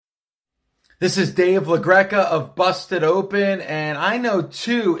This is Dave LaGreca of Busted Open, and I know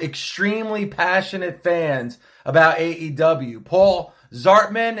two extremely passionate fans about AEW, Paul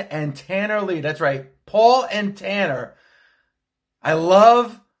Zartman and Tanner Lee. That's right, Paul and Tanner. I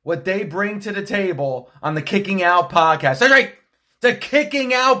love what they bring to the table on the Kicking Out podcast. That's right, the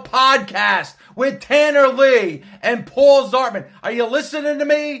Kicking Out podcast with Tanner Lee and Paul Zartman. Are you listening to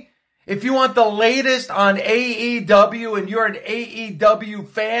me? If you want the latest on AEW and you're an AEW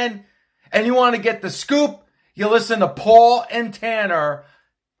fan, and you want to get the scoop, you listen to Paul and Tanner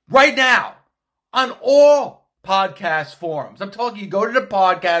right now on all podcast forums. I'm talking, you go to the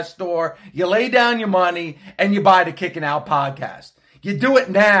podcast store, you lay down your money, and you buy the Kicking Out podcast. You do it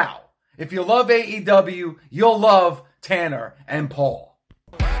now. If you love AEW, you'll love Tanner and Paul.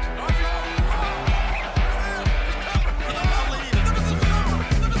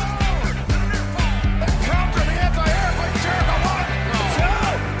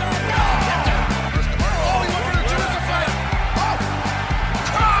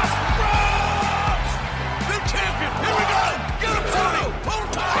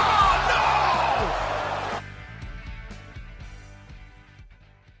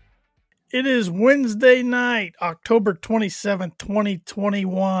 It is Wednesday night, October 27th,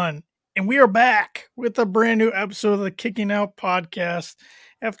 2021, and we are back with a brand new episode of the Kicking Out podcast.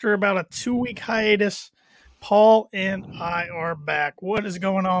 After about a 2-week hiatus, Paul and I are back. What is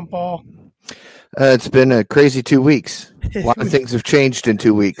going on, Paul? It's been a crazy 2 weeks. A lot of things have changed in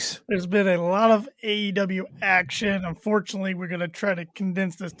 2 weeks. There's been a lot of AEW action. Unfortunately, we're going to try to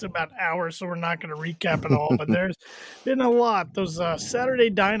condense this to about an hour, so we're not going to recap it all. But there's been a lot. Those Saturday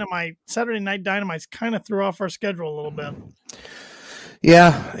Night Dynamites kind of threw off our schedule a little bit.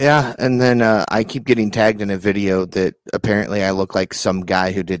 Yeah. And then I keep getting tagged in a video that apparently I look like some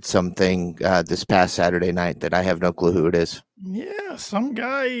guy who did something this past Saturday night that I have no clue who it is. Yeah, some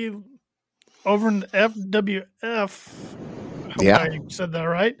guy over in the FWF. Yeah. I said that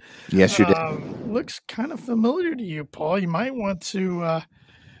right. Yes, you did. Looks kind of familiar to you, Paul. You might want to,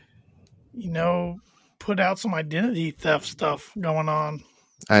 put out some identity theft stuff going on.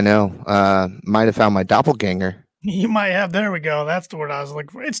 I know. Might have found my doppelganger. You might have. There we go. That's the word I was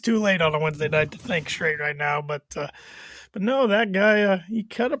looking for. It's too late on a Wednesday night to think straight right now, but no, that guy, he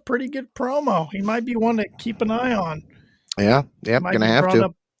cut a pretty good promo. He might be one to keep an eye on. Yeah, gonna have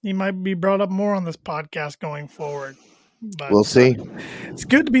to. He might be brought up more on this podcast going forward. But we'll see. It's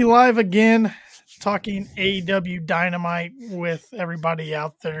good to be live again, talking AEW Dynamite with everybody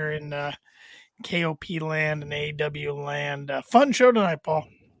out there in KOP land and AEW land. Fun show tonight, Paul.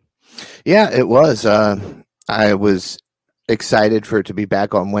 Yeah, it was. I was excited for it to be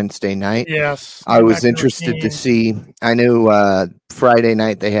back on Wednesday night. Yes. I was interested to see. I knew Friday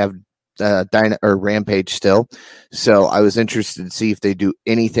night they have Rampage still, so I was interested to see if they do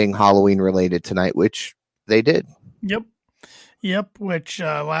anything Halloween related tonight, which they did. Yep. Which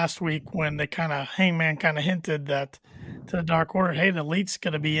last week when they Hangman hinted that to the Dark Order, hey, the Elite's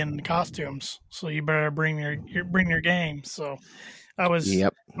going to be in costumes, so you better bring your game. So I was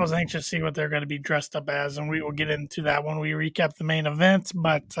anxious to see what they're going to be dressed up as, and we will get into that when we recap the main event.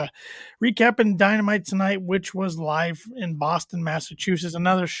 But recapping Dynamite tonight, which was live in Boston, Massachusetts,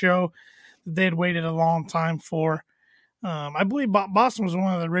 another show that they had waited a long time for. I believe Boston was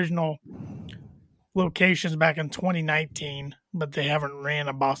one of the original locations back in 2019, but they haven't ran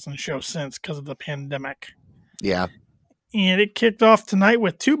a Boston show since because of the pandemic. Yeah. And it kicked off tonight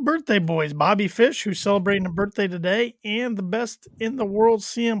with two birthday boys, Bobby Fish, who's celebrating a birthday today, and the best in the world,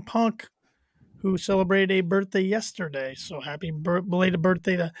 CM Punk, who celebrated a birthday yesterday. So happy belated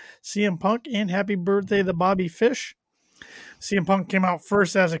birthday to CM Punk, and happy birthday to Bobby Fish. CM Punk came out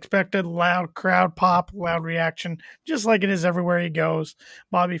first as expected, loud crowd pop, loud reaction, just like it is everywhere he goes.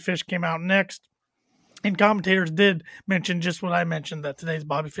 Bobby Fish came out next. And commentators did mention just what I mentioned, that today's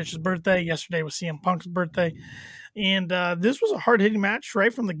Bobby Fish's birthday. Yesterday was CM Punk's birthday. And this was a hard-hitting match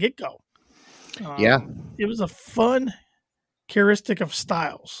right from the get-go. It was a fun heuristic of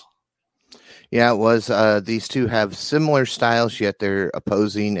styles. Yeah, it was. These two have similar styles, yet they're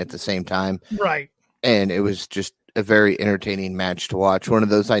opposing at the same time. Right. And it was just a very entertaining match to watch. One of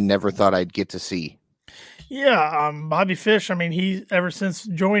those I never thought I'd get to see. Yeah, Bobby Fish, he ever since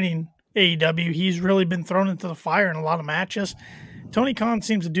joining AEW, he's really been thrown into the fire in a lot of matches. Tony Khan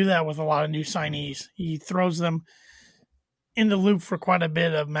seems to do that with a lot of new signees. He throws them in the loop for quite a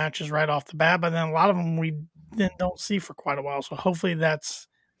bit of matches right off the bat, but then a lot of them we then don't see for quite a while. So hopefully that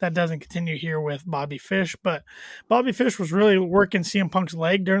doesn't continue here with Bobby Fish. But Bobby Fish was really working CM Punk's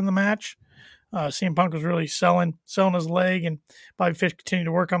leg during the match. CM Punk was really selling his leg, and Bobby Fish continued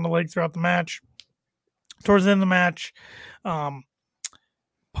to work on the leg throughout the match. Towards the end of the match,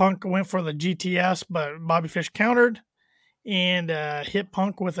 Punk went for the GTS, but Bobby Fish countered and hit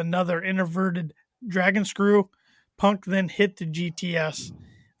Punk with another inverted dragon screw. Punk then hit the GTS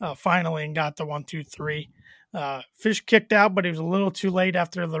finally and got the 1, 2, 3. Fish kicked out, but he was a little too late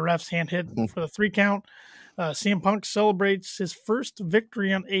after the ref's hand hit for the 3 count. CM Punk celebrates his first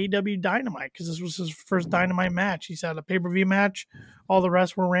victory on AEW Dynamite because this was his first Dynamite match. He's had a pay-per-view match. All the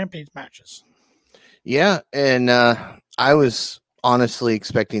rest were Rampage matches. Yeah, and I was honestly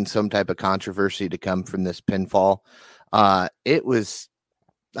expecting some type of controversy to come from this pinfall. It was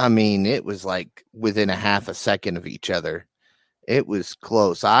like within a half a second of each other. It was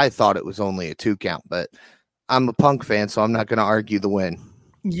close. I thought it was only a 2 count, but I'm a Punk fan, so I'm not going to argue the win.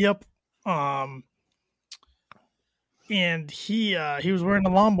 Yep. And he was wearing the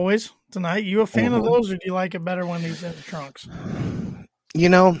Long Boys tonight. You a fan of those, or do you like it better when he's in the trunks?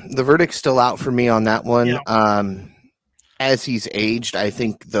 The verdict's still out for me on that one. Yeah. As he's aged, I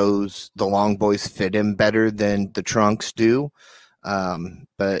think the Long Boys fit him better than the trunks do.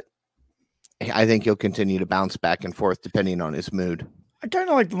 But I think he'll continue to bounce back and forth depending on his mood. I kind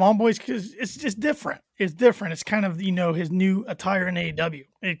of like the Long Boys because it's just different. It's different. It's kind of, his new attire in AEW.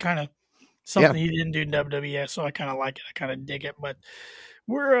 It kind of something he didn't do in WWE, so I kind of like it. I kind of dig it. But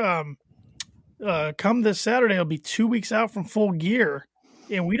we're come this Saturday, it'll be 2 weeks out from Full Gear,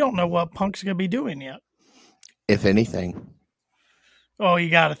 and we don't know what Punk's going to be doing yet. If anything. Oh,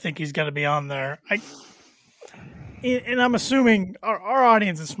 you got to think he's got to be on there. And I'm assuming our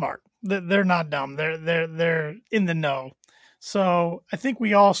audience is smart. They're not dumb. They're in the know. So I think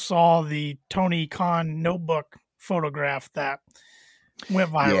we all saw the Tony Khan notebook photograph that went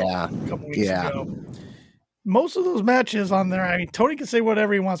viral a couple weeks ago. Most of those matches on there, Tony can say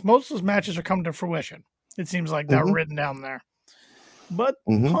whatever he wants. Most of those matches are coming to fruition. It seems like that written down there. But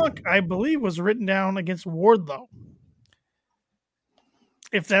Punk, I believe, was written down against Wardlow.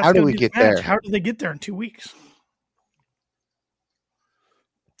 If that's how do we get there? How did they get there in 2 weeks?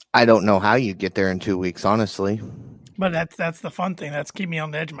 I don't know how you get there in 2 weeks, honestly. But that's the fun thing. That's keeping me on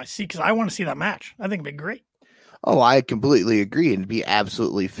the edge of my seat because I want to see that match. I think it'd be great. Oh, I completely agree. It'd be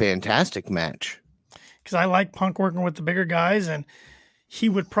absolutely fantastic match. Because I like Punk working with the bigger guys, and he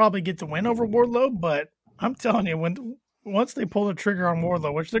would probably get the win over Wardlow. But I'm telling you, once they pull the trigger on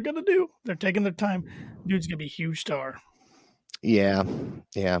Wardlow, which they're going to do, they're taking their time. Dude's going to be a huge star. Yeah.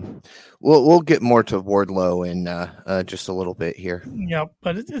 We'll get more to Wardlow in just a little bit here. Yeah,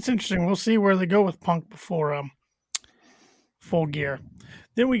 but it's interesting. We'll see where they go with Punk before Full Gear.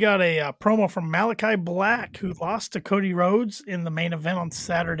 Then we got a promo from Malachi Black, who lost to Cody Rhodes in the main event on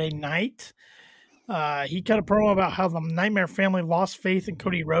Saturday night. He cut a promo about how the Nightmare family lost faith in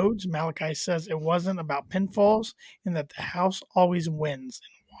Cody Rhodes. Malachi says it wasn't about pinfalls and that the house always wins,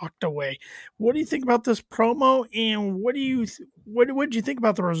 and walked away. What do you think about this promo, and what did you think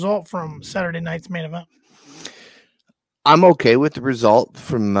about the result from Saturday night's main event? I'm okay with the result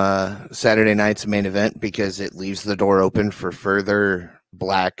from Saturday night's main event because it leaves the door open for further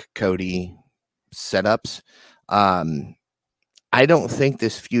Black Cody setups. I don't think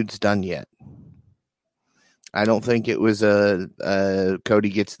this feud's done yet. I don't think it was Cody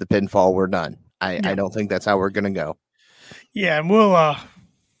gets the pinfall, we're done. I don't think that's how we're going to go. Yeah, and we'll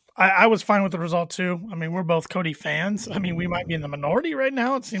I was fine with the result too. I mean, we're both Cody fans. I mean, we might be in the minority right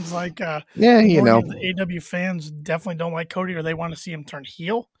now. It seems like the AEW fans definitely don't like Cody, or they want to see him turn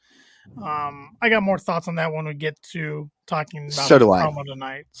heel. I got more thoughts on that when we get to talking about the promo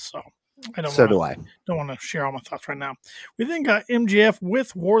tonight. So I don't want to share all my thoughts right now. We then got MJF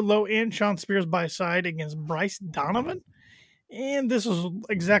with Wardlow and Sean Spears by side against Bryce Donovan. And this is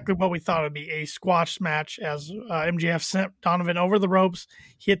exactly what we thought it would be, a squash match as MJF sent Donovan over the ropes,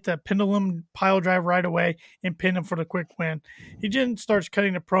 hit the pendulum pile drive right away, and pinned him for the quick win. He then starts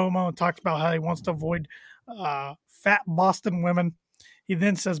cutting a promo and talks about how he wants to avoid fat Boston women. He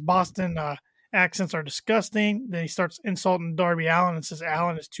then says Boston accents are disgusting. Then he starts insulting Darby Allin and says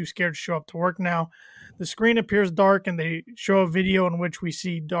Allin is too scared to show up to work now. The screen appears dark, and they show a video in which we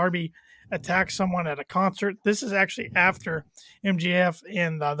see Darby attack someone at a concert. This is actually after MJF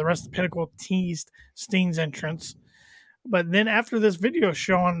and the rest of the Pinnacle teased Sting's entrance. But then after this video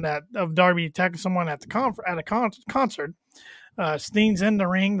showing that of Darby attacking someone at a concert, Sting's in the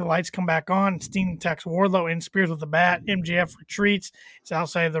ring. The lights come back on. Sting attacks Wardlow and Spears with a bat. MJF retreats. It's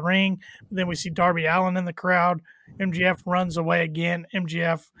outside of the ring. Then we see Darby Allin in the crowd. MJF runs away again.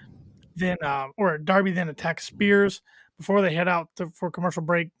 Darby then attacks Spears. Before they head out for commercial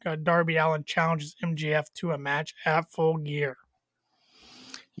break, Darby Allin challenges MJF to a match at Full Gear.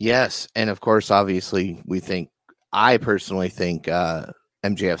 Yes, and of course, obviously, I personally think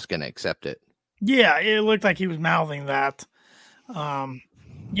MJF's going to accept it. Yeah, it looked like he was mouthing that.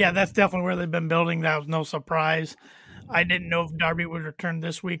 Yeah, that's definitely where they've been building. That was no surprise. I didn't know if Darby would return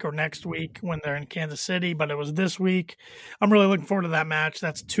this week or next week when they're in Kansas City, but it was this week. I'm really looking forward to that match.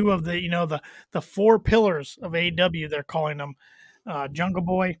 That's two of the, the four pillars of AEW. They're calling them Jungle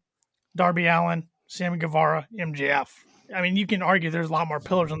Boy, Darby Allin, Sammy Guevara, MJF. I mean, you can argue there's a lot more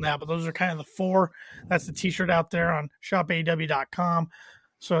pillars than that, but those are kind of the four. That's the T-shirt out there on shopaew.com.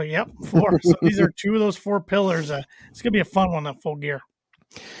 So, yep, four. So these are two of those four pillars. It's going to be a fun one at Full Gear.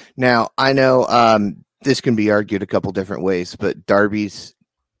 Now, I know this can be argued a couple different ways, but Darby's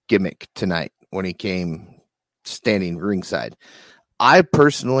gimmick tonight when he came standing ringside, I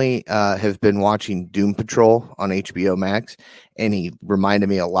personally have been watching Doom Patrol on HBO Max, and he reminded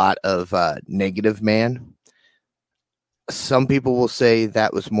me a lot of Negative Man. Some people will say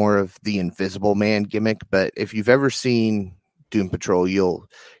that was more of the Invisible Man gimmick, but if you've ever seen Doom Patrol, you'll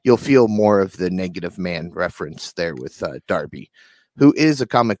feel more of the Negative Man reference there with Darby, who is a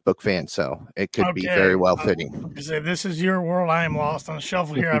comic book fan, so it could be very well fitting. Say, this is your world. I am lost on the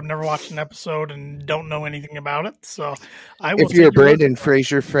shuffle here. I've never watched an episode and don't know anything about it. So I will. If you're a Brendan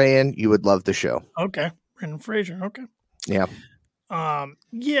Fraser fan, you would love the show. Okay, Brendan Fraser. Okay. Yeah.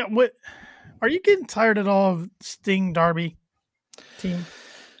 Yeah. What are you getting tired at all of Sting Darby team?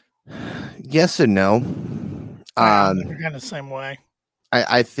 Yes and no. I'm kind of the same way.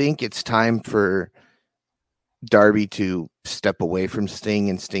 I think it's time for Darby to step away from Sting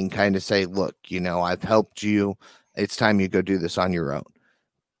and Sting kind of say, look, I've helped you. It's time you go do this on your own.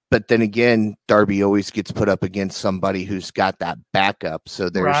 But then again, Darby always gets put up against somebody who's got that backup. So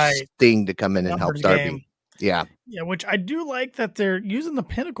there's Sting to come in and help Darby. Game. Yeah. Yeah, which I do like that they're using the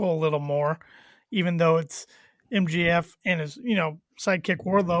Pinnacle a little more, even though it's MJF and his, sidekick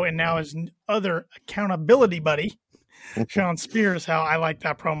Wardlow and now his other accountability buddy, Sean Spears. How I liked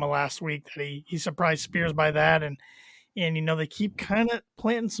that promo last week that he surprised Spears by that. And they keep kind of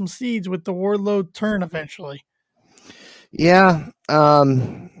planting some seeds with the Wardlow turn eventually. Yeah.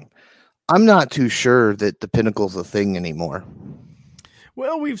 I'm not too sure that the Pinnacle's a thing anymore.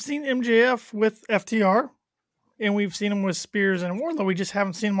 Well, we've seen MJF with FTR and we've seen him with Spears and Wardlow. We just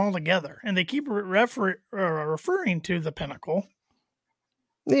haven't seen them all together. And they keep referring to the Pinnacle.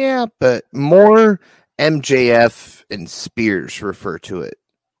 Yeah, but more MJF and Spears refer to it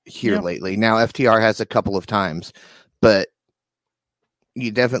here lately. Now, FTR has a couple of times, but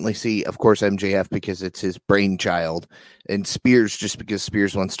you definitely see, of course, MJF because it's his brainchild, and Spears just because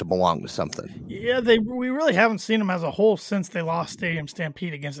Spears wants to belong to something. Yeah, we really haven't seen them as a whole since they lost Stadium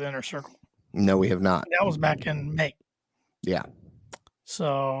Stampede against the Inner Circle. No, we have not. That was back in May. Yeah.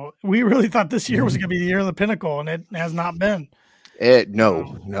 So we really thought this year was going to be the year of the Pinnacle, and it has not been.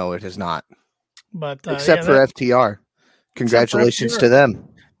 No, it has not. But except for FTR. Congratulations to them.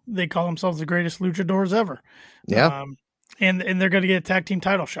 They call themselves the greatest luchadors ever. Yeah. And they're going to get a tag team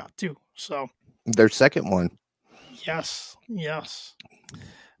title shot too. So their second one. Yes.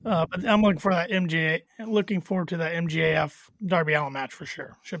 But I'm looking forward to that MJF Darby Allin match for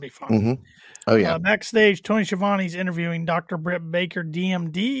sure. Should be fun. Mm-hmm. Oh yeah. Backstage, Tony Schiavone's interviewing Dr. Britt Baker,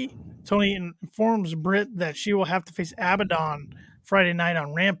 DMD. Tony informs Britt that she will have to face Abaddon Friday night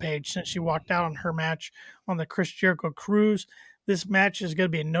on Rampage since she walked out on her match on the Chris Jericho Cruise. This match is going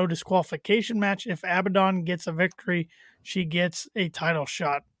to be a no disqualification match. If Abaddon gets a victory, she gets a title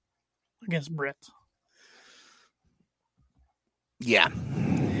shot against Britt. Yeah.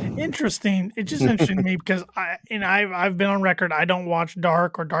 Interesting. It's just interesting to me because I've been on record. I don't watch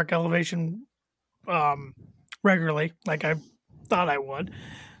Dark or Dark Elevation regularly like I thought I would.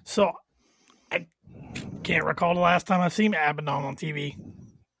 So I can't recall the last time I've seen Abaddon on TV.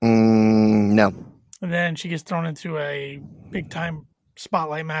 No. And then she gets thrown into a big time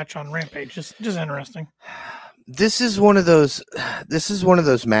spotlight match on Rampage. Just interesting. This is one of those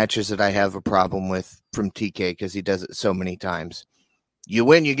matches that I have a problem with from TK because he does it so many times. You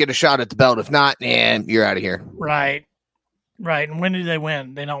win, you get a shot at the belt. If not, you're out of here. Right. And when do they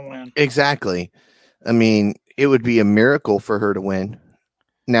win? They don't win. Exactly. I mean, it would be a miracle for her to win.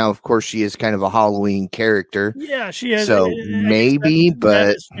 Now, of course, she is kind of a Halloween character. Yeah, she is. So maybe, but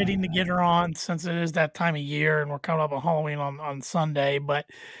it's fitting to get her on since it is that time of year and we're coming up on Halloween on Sunday. But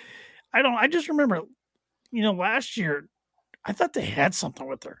I just remember, last year, I thought they had something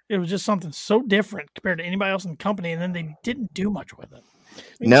with her. It was just something so different compared to anybody else in the company, and then they didn't do much with it.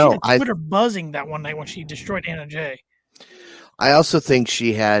 No, I put her buzzing that one night when she destroyed Anna Jay. I also think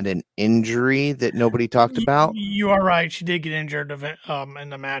she had an injury that nobody talked about. You are right. She did get injured in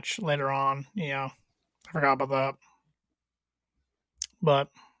the match later on. Yeah, I forgot about that. But,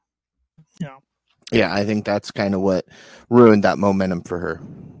 Yeah, I think that's kind of what ruined that momentum for her.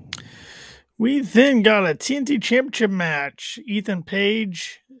 We then got a TNT Championship match. Ethan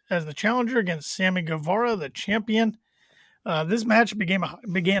Page as the challenger against Sammy Guevara, the champion. This match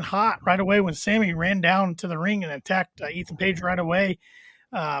began hot right away when Sammy ran down to the ring and attacked Ethan Page right away.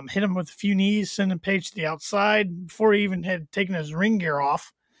 Hit him with a few knees, sending Page to the outside before he even had taken his ring gear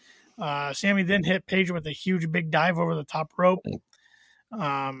off. Sammy then hit Page with a huge big dive over the top rope.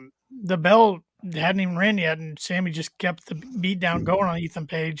 The bell hadn't even ran yet, and Sammy just kept the beat down going on Ethan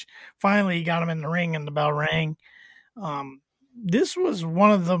Page. Finally, he got him in the ring, and the bell rang. This was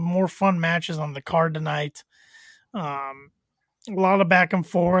one of the more fun matches on the card tonight. A lot of back and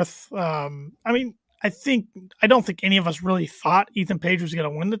forth. I don't think any of us really thought Ethan Page was going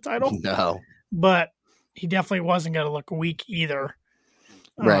to win the title. No. But he definitely wasn't going to look weak either.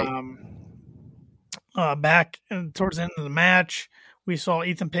 Right. Back towards the end of the match, we saw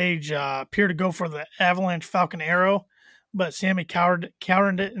Ethan Page appear to go for the Avalanche Falcon Arrow, but Sammy countered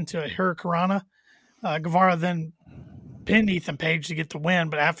it into a Hurricanrana. Guevara then pinned Ethan Page to get the win,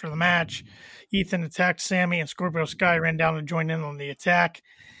 but after the match, Ethan attacked Sammy, and Scorpio Sky ran down to join in on the attack.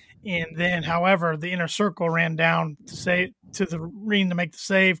 And then, however, the Inner Circle ran down to the ring to make the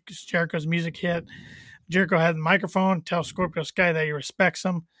save because Jericho's music hit. Jericho had the microphone, tell Scorpio Sky that he respects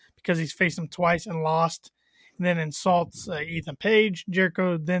him because he's faced him twice and lost, and then insults Ethan Page.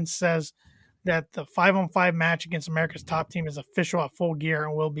 Jericho then says that the 5-on-5 match against America's Top Team is official at Full Gear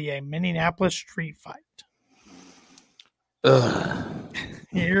and will be a Minneapolis street fight.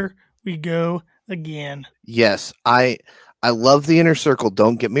 Here we go again. Yes, I love the Inner Circle.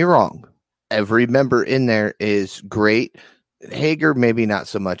 Don't get me wrong. Every member in there is great. Hager, maybe not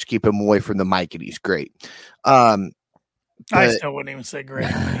so much. Keep him away from the mic, and he's great. I still wouldn't even say great.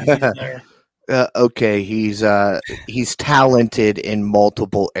 He's there. Okay, he's talented in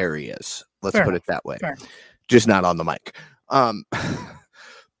multiple areas. Let's put it that way. Fair. Just not on the mic.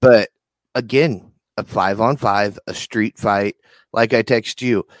 But again, a 5-on-5, a street fight. Like I text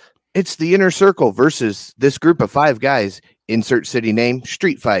you, it's the Inner Circle versus this group of 5 guys. Insert city name,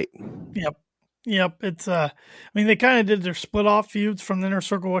 street fight. Yep. It's they kind of did their split off feuds from the Inner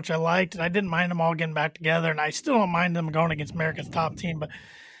Circle, which I liked, and I didn't mind them all getting back together, and I still don't mind them going against America's Top Team, but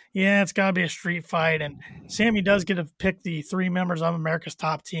yeah, it's got to be a street fight, and Sammy does get to pick the 3 members of America's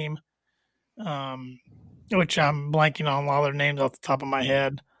Top Team, which I'm blanking on all their names off the top of my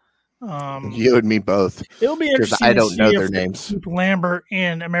head. You and me both. It'll be interesting. I don't know their names. Keep Lambert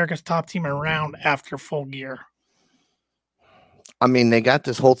and America's Top Team around after Full Gear. I mean, they got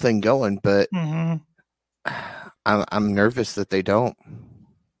this whole thing going, but Mm-hmm. I'm nervous that they don't.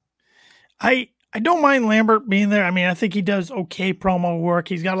 I don't mind Lambert being there. I mean, I think he does okay promo work.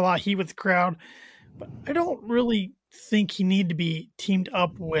 He's got a lot of heat with the crowd, but I don't really think he need to be teamed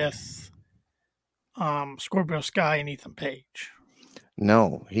up with Scorpio Sky and Ethan Page.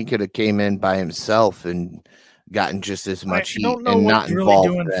 No, he could have came in by himself and gotten just as much heat and not really involved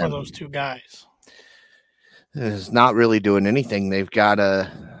doing them. for those 2 guys. It's not really doing anything. They've got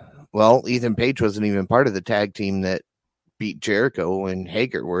Ethan Page wasn't even part of the tag team that beat Jericho and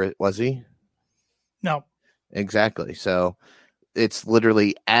Hager, was he? No. Exactly. So it's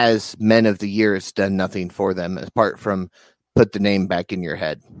literally, as Men of the Year, it's done nothing for them apart from put the name back in your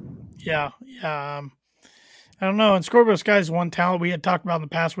head. Yeah. I don't know. And Scorpio Sky's one talent we had talked about in the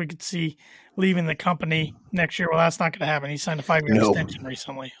past we could see leaving the company next year. Well, that's not going to happen. He signed a 5-year extension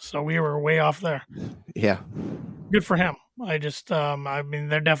recently, so we were way off there. Yeah. Good for him. They're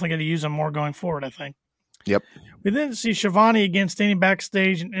definitely going to use him more going forward, I think. Yep. We then see Shivani again standing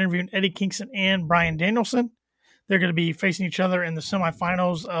backstage and interviewing Eddie Kingston and Bryan Danielson. They're going to be facing each other in the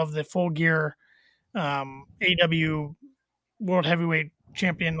semifinals of the Full Gear AEW World Heavyweight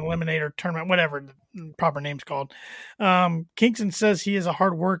Champion Eliminator Tournament, whatever the proper name's called. Kingston says he is a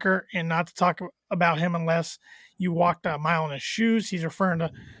hard worker and not to talk about him unless you walked a mile in his shoes. He's referring to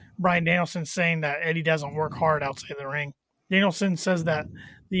Bryan Danielson, saying that Eddie doesn't work hard outside the ring. Danielson says that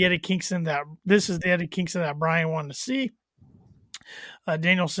this is the Eddie Kingston that Bryan wanted to see.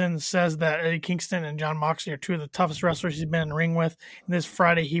 Danielson says that Eddie Kingston and Jon Moxley are 2 of the toughest wrestlers he's been in the ring with, and this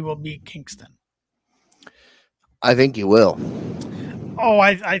Friday he will beat Kingston. I think he will. Oh,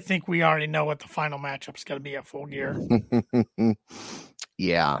 I think we already know what the final matchup's going to be at Full Gear.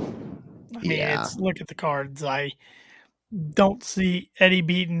 Yeah. Look at the cards. I don't see Eddie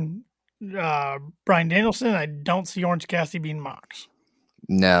beating Bryan Danielson. I don't see Orange Cassidy beating Mox.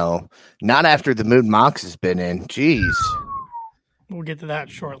 No, not after the mood Mox has been in. Jeez. We'll get to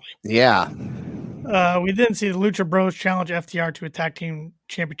that shortly. Yeah. We then see the Lucha Bros challenge FTR to a tag team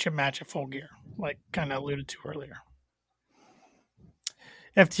championship match at Full Gear, like kind of alluded to earlier.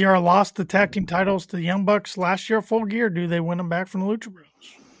 FTR lost the tag team titles to the Young Bucks last year at Full Gear. Do they win them back from the Lucha Bros?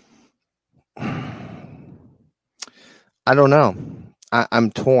 I don't know.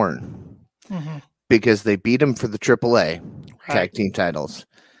 I'm torn because they beat them for the AAA tag team titles.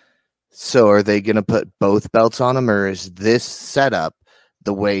 So are they going to put both belts on them, or is this setup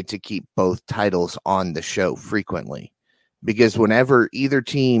the way to keep both titles on the show frequently? Because whenever either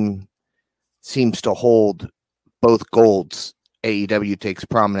team seems to hold both golds, AEW takes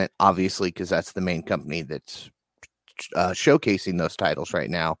prominent, obviously, because that's the main company that's showcasing those titles right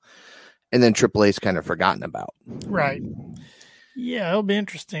now. And then AAA is kind of forgotten about. Right. Yeah, it'll be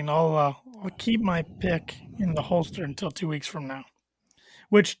interesting. I'll keep my pick in the holster until 2 weeks from now.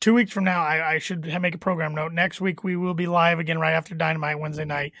 Which 2 weeks from now, I should make a program note. Next week, we will be live again right after Dynamite Wednesday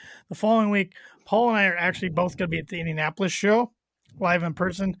night. The following week, Paul and I are actually both going to be at the Indianapolis show, live in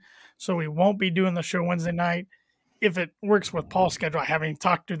person. So we won't be doing the show Wednesday night. If it works with Paul's schedule, I haven't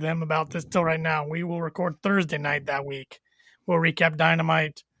talked to them about this till right now. We will record Thursday night that week. We'll recap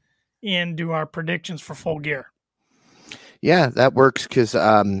Dynamite and do our predictions for Full Gear. Yeah, that works because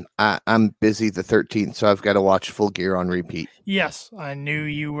I'm busy the 13th, so I've got to watch Full Gear on repeat. Yes, I knew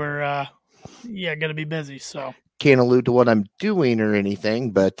you were going to be busy, so. Can't allude to what I'm doing or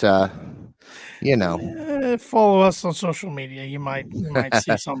anything, but, follow us on social media. You might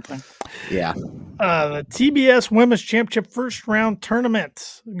see something. Yeah. The TBS Women's Championship first round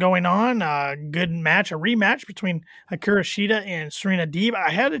tournament going on. Good match, a rematch between Hikaru Shida and Serena Deeb.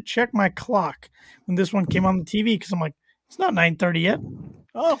 I had to check my clock when this one came on the TV because I'm like, it's not 9:30 yet.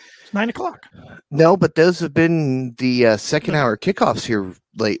 Oh, it's 9 o'clock. No, but those have been the second hour kickoffs here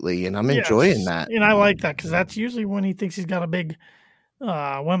lately, and I'm enjoying that. And I like that because that's usually when he thinks he's got a big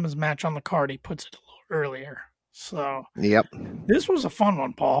women's match on the card. He puts it a little earlier. So, yep. This was a fun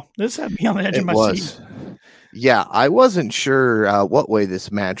one, Paul. This had me on the edge of my seat. Yeah, I wasn't sure what way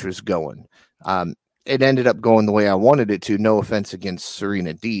this match was going. It ended up going the way I wanted it to. No offense against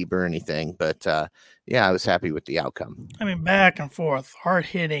Serena Deeb or anything, but yeah, I was happy with the outcome. I mean, back and forth, hard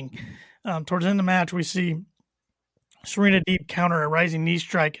hitting. Towards the end of the match, we see Serena Deeb counter a rising knee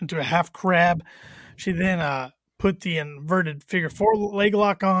strike into a half crab. She then put the inverted figure four leg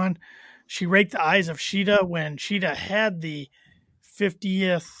lock on. She raked the eyes of Shida when Shida had the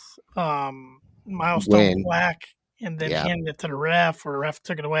 50th milestone plaque and then handed it to the ref, or the ref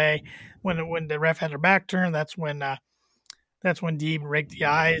took it away. When the ref had her back turned, that's when Deeb raked the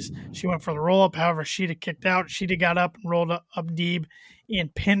eyes. She went for the roll up. However, Shida kicked out. Shida got up and rolled up Deeb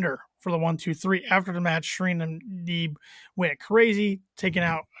and pinned her for the 1-2-3. After the match, Serena and Deeb went crazy, taking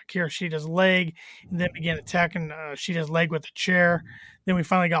out Hikaru Shida's leg, and then began attacking Shida's leg with a chair. Then we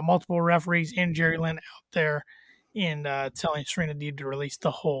finally got multiple referees and Jerry Lynn out there and telling Serena Deeb to release the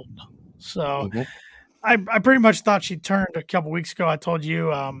hold. So I pretty much thought she turned a couple weeks ago. I told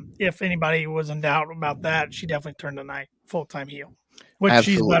you if anybody was in doubt about that, she definitely turned tonight full-time heel, which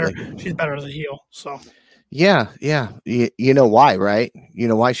Absolutely. She's better as a heel. So yeah. You know why, right? You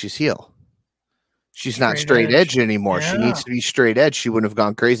know why she's heel. She's not straight edge anymore. Yeah. She needs to be straight edge. She wouldn't have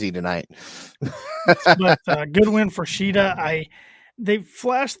gone crazy tonight. But good win for Shida. They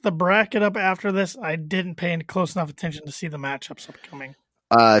flashed the bracket up after this. I didn't pay any close enough attention to see the matchups upcoming.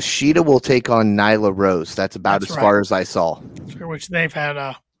 Shida will take on Nyla Rose. That's about as far as I saw. Which they've had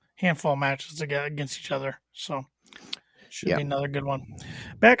a handful of matches against each other. So should be another good one.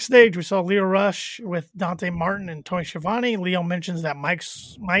 Backstage, we saw Leo Rush with Dante Martin and Tony Schiavone. Leo mentions that Mike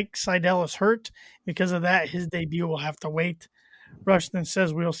Sydal is hurt. Because of that, his debut will have to wait. Rush then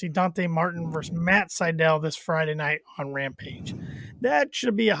says we will see Dante Martin versus Matt Sydal this Friday night on Rampage. That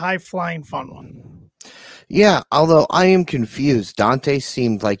should be a high-flying fun one. Yeah, although I am confused. Dante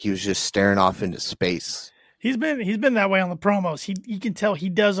seemed like he was just staring off into space. He's been that way on the promos. You can tell he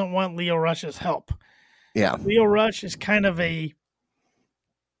doesn't want Leo Rush's help. Yeah. Leo Rush is kind of a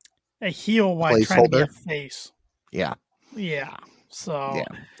heel while trying to be a face. Yeah. Yeah. So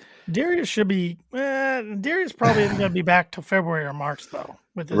Darius should be Darius probably isn't going to be back till February or March though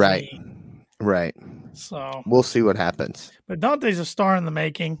with his knee. Right. So we'll see what happens. But Dante's a star in the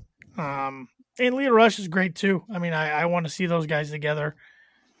making. And Leo Rush is great too. I mean, I want to see those guys together,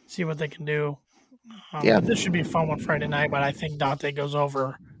 see what they can do. But this should be a fun one Friday night, but I think Dante goes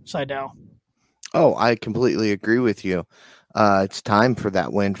over Sydal. Oh, I completely agree with you. It's time for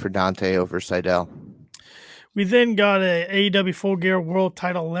that win for Dante over Sydal. We then got a AEW Full Gear World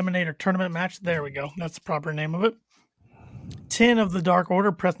Title Eliminator Tournament match. There we go. That's the proper name of it. 10 of the Dark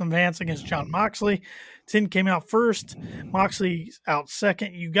Order, Preston Vance against Jon Moxley. 10 came out first. Moxley out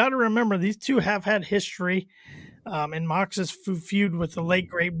second. You got to remember, these two have had history. In Mox's feud with the late,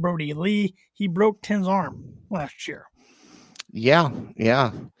 great Brody Lee, he broke 10's arm last year. Yeah.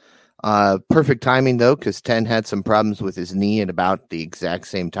 Perfect timing, though, because 10 had some problems with his knee at about the exact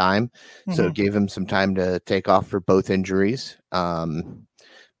same time. So it gave him some time to take off for both injuries.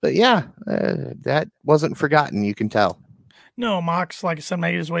 But yeah, that wasn't forgotten, you can tell. No, Mox, like I said,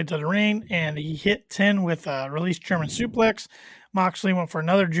 made his way to the ring, and he hit 10 with a released German suplex. Moxley went for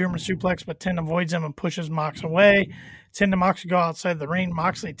another German suplex, but 10 avoids him and pushes Mox away. 10 to Moxley go outside the ring.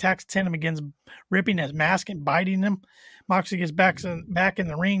 Moxley attacks 10 and begins ripping his mask and biting him. Moxley gets back in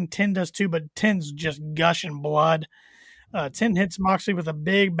the ring. 10 does too, but 10's just gushing blood. 10 hits Moxley with a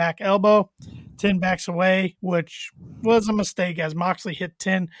big back elbow. 10 backs away, which was a mistake as Moxley hit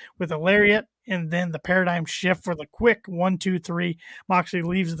 10 with a lariat. And then the paradigm shift for the quick 1, 2, 3. Moxley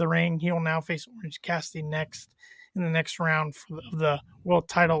leaves the ring. He will now face Orange Cassidy next in the next round for the World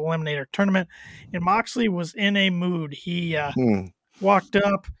Title Eliminator Tournament. And Moxley was in a mood. He walked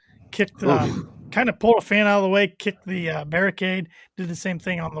up, kicked kind of pulled a fan out of the way, kicked the barricade, did the same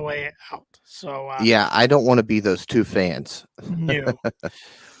thing on the way out. So yeah, I don't want to be those two fans. No.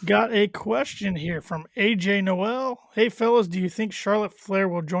 Got a question here from AJ Noel. Hey, fellas, do you think Charlotte Flair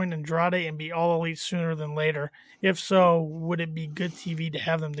will join Andrade and be All Elite sooner than later? If so, would it be good TV to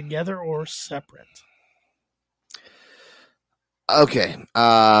have them together or separate? Okay.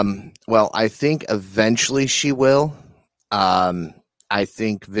 Well, I think eventually she will. I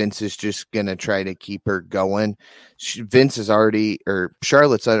think Vince is just going to try to keep her going.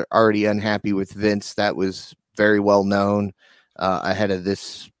 Charlotte's already unhappy with Vince. That was very well known ahead of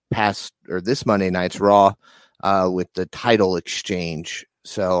this Monday night's Raw with the title exchange.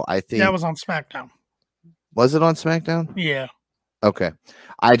 So I think that was on SmackDown. Was it on SmackDown? Yeah. Okay.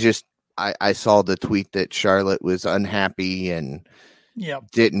 I saw the tweet that Charlotte was unhappy and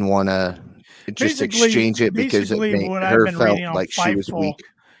didn't want to just exchange it because it made her felt like she was weak.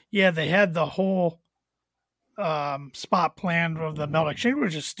 Yeah, they had the whole spot planned of the belt exchange,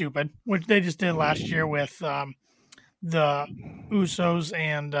 which is stupid, which they just did last year with the Usos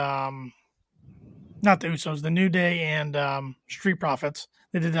and not the Usos, the New Day and Street Profits.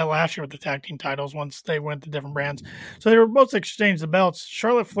 They did that last year with the tag team titles once they went to different brands. So they were both exchanged the belts.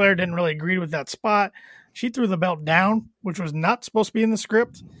 Charlotte Flair didn't really agree with that spot. She threw the belt down, which was not supposed to be in the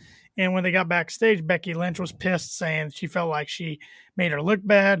script. And when they got backstage, Becky Lynch was pissed, saying she felt like she made her look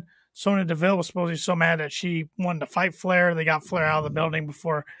bad. Sonya Deville was supposedly so mad that she wanted to fight Flair. They got Flair out of the building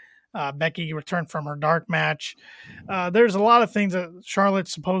before Becky returned from her dark match. There's a lot of things that Charlotte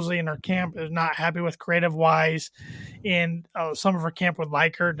supposedly in her camp is not happy with creative-wise, and some of her camp would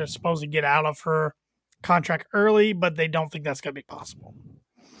like her to supposedly get out of her contract early, but they don't think that's going to be possible.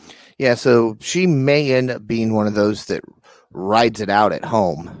 Yeah, so she may end up being one of those that rides it out at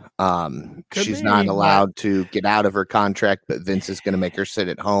home. She's not allowed to get out of her contract, but Vince is going to make her sit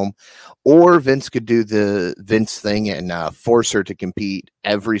at home. Or Vince could do the Vince thing and force her to compete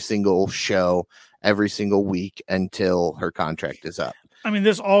every single show, every single week until her contract is up. I mean,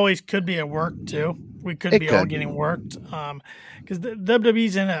 this always could be at work, too. We could be all getting worked. Because the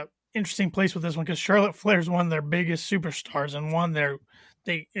WWE's in an interesting place with this one because Charlotte Flair's one of their biggest superstars and one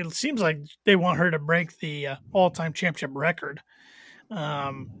it seems like they want her to break the all-time championship record.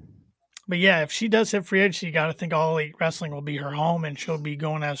 But yeah, if she does hit free agency, you got to think All Elite Wrestling will be her home, and she'll be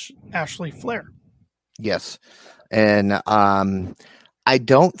going as Ashley Flair. Yes, and I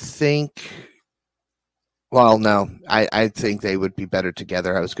don't think. Well, no, I think they would be better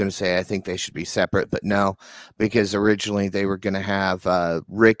together. I was going to say I think they should be separate, but no, because originally they were going to have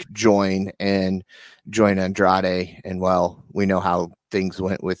Rick join Andrade, and well, we know how things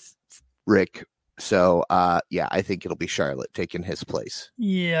went with Rick. So, yeah, I think it'll be Charlotte taking his place.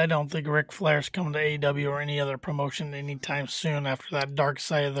 Yeah, I don't think Ric Flair's coming to AEW or any other promotion anytime soon after that Dark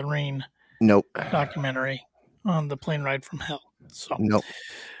Side of the Ring documentary on the plane ride from hell. So,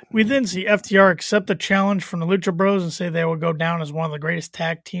 we then see FTR accept the challenge from the Lucha Bros and say they will go down as one of the greatest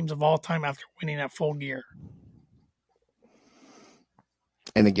tag teams of all time after winning at Full Gear.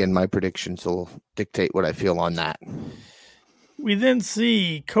 And again, my predictions will dictate what I feel on that. We then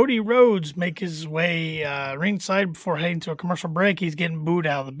see Cody Rhodes make his way ringside before heading to a commercial break. He's getting booed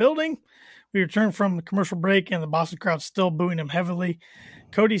out of the building. We return from the commercial break, and the Boston crowd's still booing him heavily.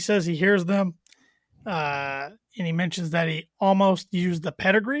 Cody says he hears them, and he mentions that he almost used the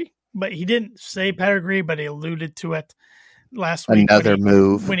pedigree, but he didn't say pedigree, but he alluded to it last week. Another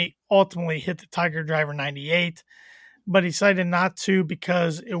move. When he ultimately hit the Tiger Driver 98, but he decided not to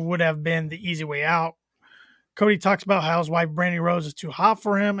because it would have been the easy way out. Cody talks about how his wife, Brandy Rhodes, is too hot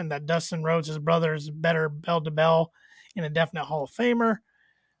for him and that Dustin Rhodes, his brother, is better bell-to-bell and a definite Hall of Famer.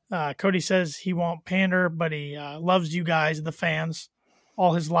 Cody says he won't pander, but he loves you guys, the fans.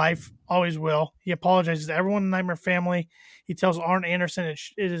 all his life, always will. He apologizes to everyone in the Nightmare family. He tells Arn Anderson it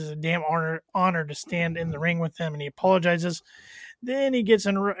is a damn honor to stand in the ring with him, and he apologizes. Then he gets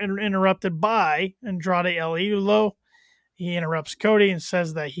interrupted by Andrade El Idolo. He interrupts Cody and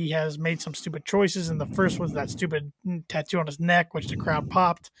says that he has made some stupid choices, and the first was that stupid tattoo on his neck, which the crowd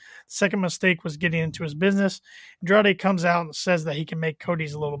popped. The second mistake was getting into his business. Andrade comes out and says that he can make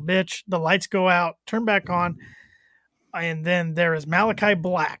Cody's a little bitch. The lights go out, turn back on, and then there is Malachi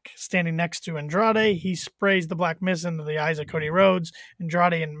Black standing next to Andrade. He sprays the black mist into the eyes of Cody Rhodes.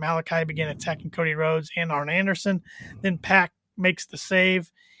 Andrade and Malachi begin attacking Cody Rhodes and Arn Anderson. Then Pac makes the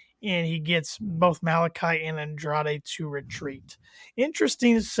save, and he gets both Malachi and Andrade to retreat.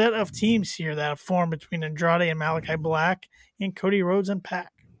 Interesting set of teams here that have formed between Andrade and Malachi Black and Cody Rhodes and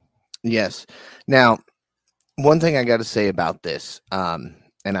Pac. Yes. Now, one thing I got to say about this, and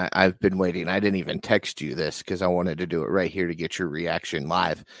I've been waiting. I didn't even text you this because I wanted to do it right here to get your reaction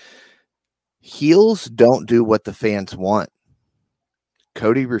live. Heels don't do what the fans want.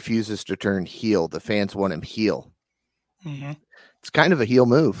 Cody refuses to turn heel. The fans want him heel. Mm-hmm. It's kind of a heel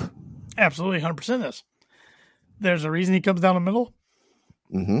move. Absolutely, 100% is. There's a reason he comes down the middle.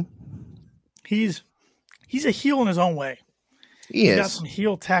 Mm-hmm. He's a heel in his own way. He's got some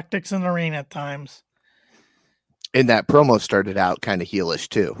heel tactics in the ring at times. And that promo started out kind of heelish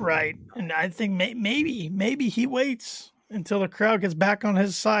too. Right. And I think maybe he waits until the crowd gets back on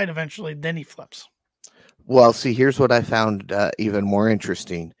his side eventually. Then he flips. Well, see, here's what I found even more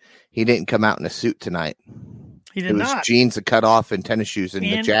interesting. He didn't come out in a suit tonight. He did not. It was not. Jeans, a cutoff, and tennis shoes, and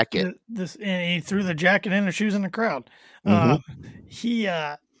the jacket. And he threw the jacket and the shoes in the crowd. The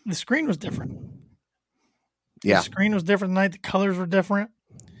screen was different. Yeah. The screen was different tonight. The colors were different.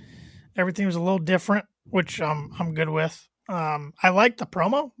 Everything was a little different, which I'm good with. I liked the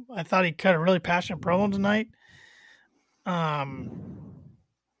promo. I thought he cut a really passionate promo tonight. I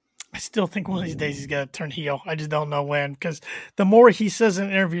still think one of these days he's got to turn heel. I just don't know when, because the more he says in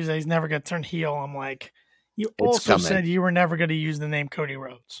interviews that he's never going to turn heel, I'm like, you also said you were never going to use the name Cody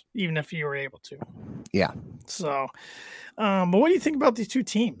Rhodes, even if you were able to. Yeah. So, but what do you think about these two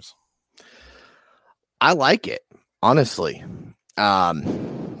teams? I like it, honestly.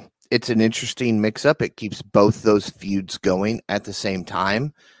 It's an interesting mix-up. It keeps both those feuds going at the same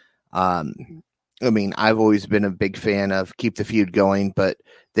time. I mean, I've always been a big fan of keep the feud going, but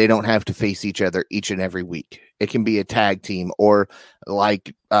they don't have to face each other each and every week. It can be a tag team, or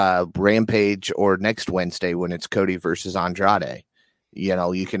like Rampage, or next Wednesday when it's Cody versus Andrade. You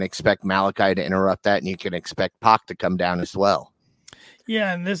know, you can expect Malachi to interrupt that, and you can expect Pac to come down as well.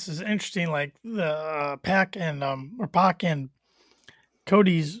 Yeah, and this is interesting. Like the Pac and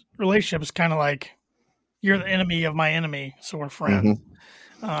Cody's relationship is kind of like, you're the enemy of my enemy, so we're friends.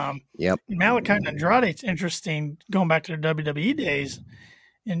 Mm-hmm. Yep. Malachi and Andrade, it's interesting, going back to the WWE days,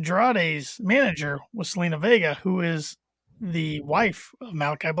 Andrade's manager was Selena Vega, who is the wife of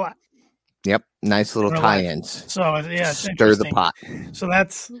Malachi Black. Yep. Nice little tie-ins. So, yeah, it's stir the pot. So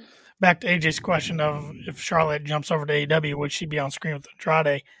that's back to AJ's question of if Charlotte jumps over to AEW, would she be on screen with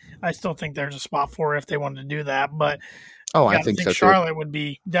Andrade? I still think there's a spot for her if they wanted to do that, but I think so Charlotte too. would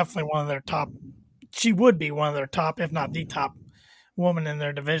be definitely one of their top. She would be one of their top, if not the top woman in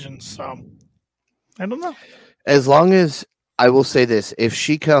their division. So I don't know. As long as, I will say this, if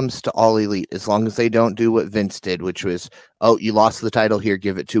she comes to All Elite, as long as they don't do what Vince did, which was, oh, you lost the title here,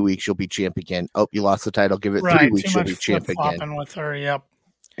 give it 2 weeks, you'll be champ again. Oh, you lost the title, give it 3 weeks, you'll be champ again. With her, yep.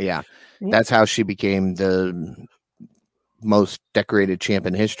 Yeah, that's how she became the most decorated champ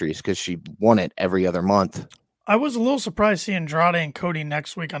in history, because she won it every other month. I was a little surprised seeing Andrade and Cody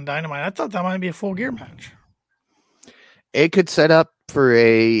next week on Dynamite. I thought that might be a Full Gear match. It could set up for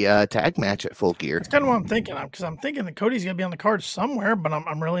a tag match at Full Gear. That's kind of what I'm thinking of, because I'm thinking that Cody's going to be on the card somewhere, but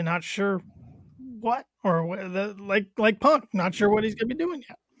I'm really not sure what, or like Punk, not sure what he's going to be doing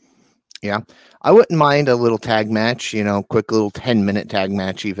yet. Yeah, I wouldn't mind a little tag match, quick little 10-minute tag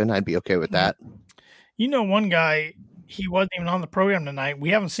match even. I'd be okay with that. One guy, he wasn't even on the program tonight. We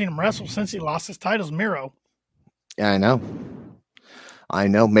haven't seen him wrestle since he lost his titles, Miro. Yeah, I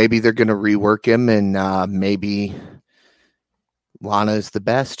know. Maybe they're going to rework him, and maybe Lana is the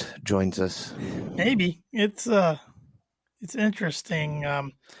best joins us. Maybe it's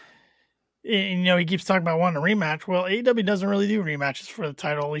interesting. He keeps talking about wanting a rematch. Well, AEW doesn't really do rematches for the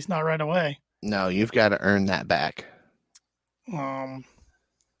title, at least not right away. No, you've got to earn that back.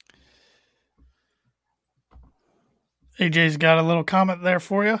 AJ's got a little comment there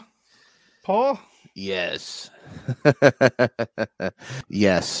for you, Paul. Yes.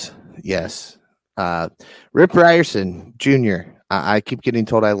 yes. Rip Ryerson Jr. I keep getting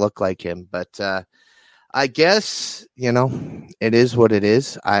told I look like him, but I guess, it is what it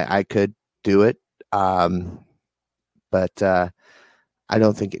is. I could do it. But I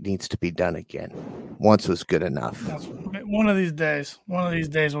don't think it needs to be done again. Once was good enough. One of these days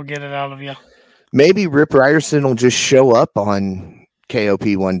we'll get it out of you. Maybe Rip Ryerson will just show up on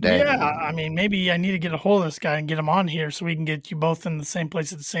KOP one day. Yeah, I mean, maybe I need to get a hold of this guy and get him on here so we can get you both in the same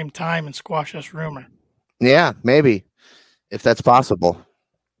place at the same time and squash this rumor. Yeah, maybe, if that's possible.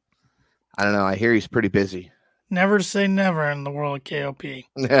 I don't know. I hear he's pretty busy. Never say never in the world of KOP.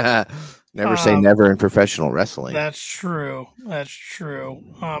 Never say never in professional wrestling. That's true.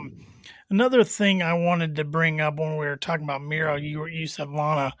 Another thing I wanted to bring up when we were talking about Miro, you said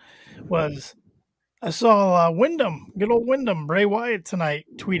Lana, was I saw Wyndham, good old Wyndham, Bray Wyatt tonight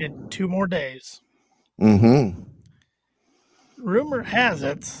tweeted 2 more days. Mm-hmm. Rumor has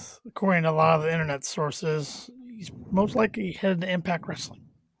it, according to a lot of the internet sources, he's most likely headed to Impact Wrestling.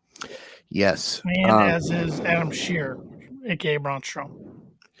 Yes. And as is Adam Shearer, a.k.a. Braun Strowman.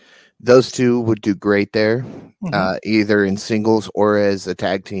 Those two would do great there, either in singles or as a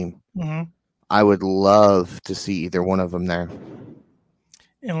tag team. Mm-hmm. I would love to see either one of them there.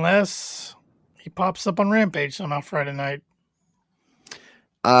 Unless he pops up on Rampage somehow Friday night.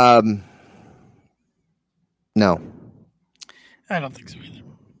 No. I don't think so either.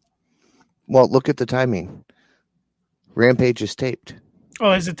 Well, look at the timing. Rampage is taped.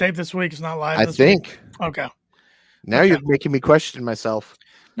 Oh, is it taped this week? It's not live I this think. week? Okay. Now you're making me question myself.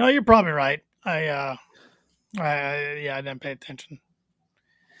 No, you're probably right. I didn't pay attention.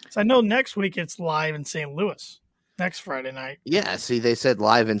 So I know next week it's live in St. Louis. Next Friday night. Yeah, see, they said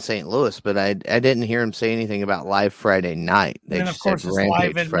live in St. Louis, but I didn't hear him say anything about live Friday night. They and then, of just course, said it's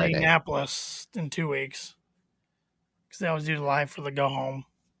Rampage live in Friday. Indianapolis in 2 weeks. Because they always do live for the go home.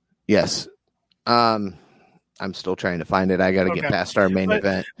 Yes. I'm still trying to find it. I got to get past our main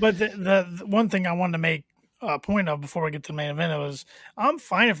event. But the one thing I wanted to make a point of before we get to the main event was I'm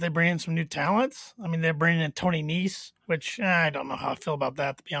fine if they bring in some new talents. I mean, they're bringing in Tony Nese, which I don't know how I feel about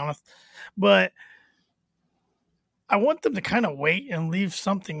that, to be honest. But I want them to kind of wait and leave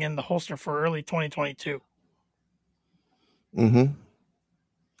something in the holster for early 2022. Mm-hmm.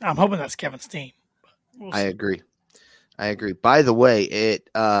 I'm hoping that's Kevin Steen. We'll I agree. By the way,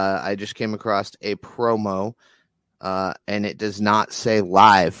 I just came across a promo, and it does not say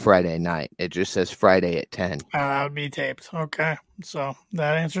live Friday night. It just says Friday at 10. That would be taped. Okay, so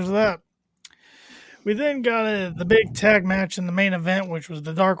that answers that. We then got the big tag match in the main event, which was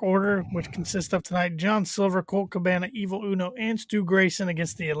the Dark Order, which consists of tonight John Silver, Colt Cabana, Evil Uno, and Stu Grayson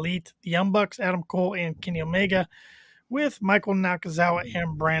against the Elite, the Young Bucks, Adam Cole, and Kenny Omega, with Michael Nakazawa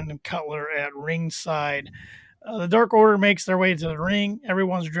and Brandon Cutler at ringside. The Dark Order makes their way to the ring.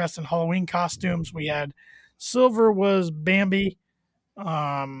 Everyone's dressed in Halloween costumes. We had Silver was Bambi.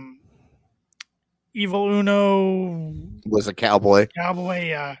 Evil Uno was a cowboy.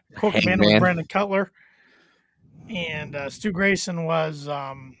 Colt Cabana was Brandon Cutler. And Stu Grayson was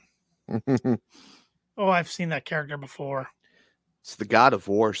I've seen that character before. It's the God of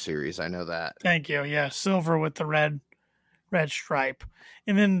War series. I know that. Thank you. Yeah, Silver with the red stripe.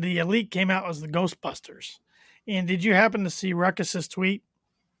 And then the Elite came out as the Ghostbusters. And did you happen to see Ruckus's tweet?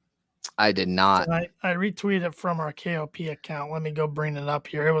 I did not. I retweeted it from our KOP account. Let me go bring it up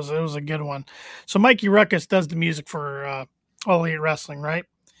here. It was a good one. So Mikey Ruckus does the music for All Elite Wrestling, right?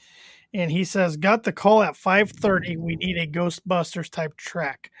 And he says, got the call at 5:30. We need a Ghostbusters type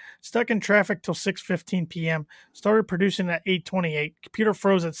track. Stuck in traffic till 6:15 p.m. Started producing at 8:28. Computer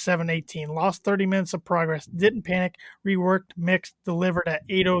froze at 7:18. Lost 30 minutes of progress. Didn't panic. Reworked, mixed, delivered at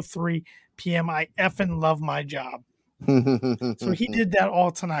 8:03 p.m. I effing love my job. So he did that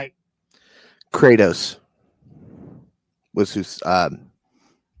all tonight. Kratos was who's was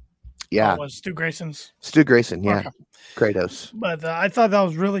Stu Grayson's. Stu Grayson, yeah. Okay. Kratos. But I thought that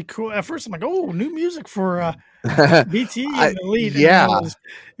was really cool. At first I'm like, oh, new music for BT and Elite. Yeah. And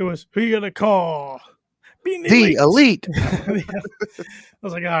it was who you gonna call? Being the Elite. I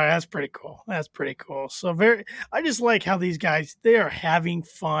was like, all right, that's pretty cool. So I just like how these guys, they are having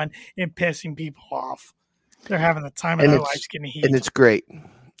fun and pissing people off. They're having the time of their lives getting heat. And it's great.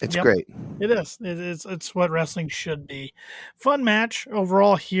 It's great. It is. It's what wrestling should be. Fun match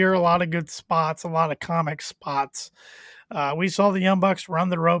overall here. A lot of good spots, a lot of comic spots. We saw the Young Bucks run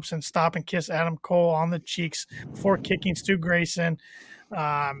the ropes and stop and kiss Adam Cole on the cheeks before kicking Stu Grayson.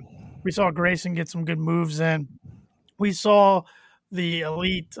 We saw Grayson get some good moves in. We saw the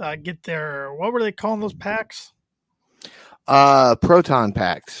Elite get their, what were they calling those packs? Proton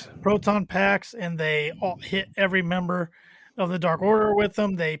packs. And they all hit every member of the Dark Order with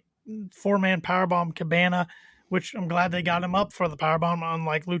them. They 4-man powerbomb Cabana which I'm glad they got him up for the powerbomb,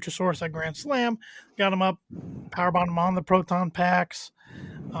 unlike Luchasaurus at Grand Slam. Got him up, powerbombed him on the proton packs.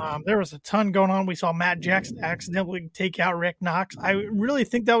 There was a ton going on. We saw Matt Jackson accidentally take out Rick Knox. I really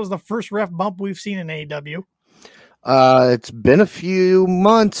think that was the first ref bump we've seen in AEW. It's been a few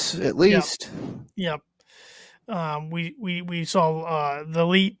months at least. Yep. We saw the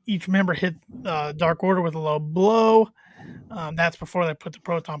Elite, each member hit Dark Order with a low blow. That's before they put the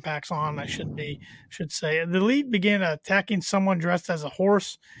proton packs on. I should say the Elite began attacking someone dressed as a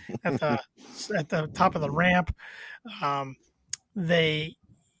horse at the top of the ramp. They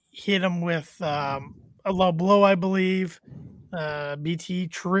hit him with a low blow, I believe, BT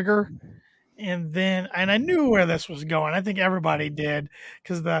trigger. And I knew where this was going. I think everybody did,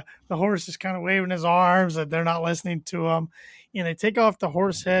 because the horse is kind of waving his arms that they're not listening to him. And they take off the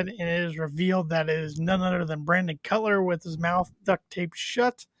horse head, and it is revealed that it is none other than Brandon Cutler with his mouth duct taped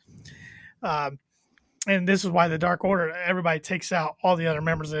shut. And this is why the Dark Order, everybody takes out all the other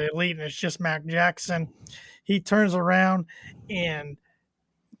members of the Elite, and it's just Mac Jackson. He turns around, and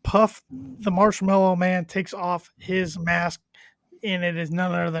Puff, the Marshmallow Man, takes off his mask, and it is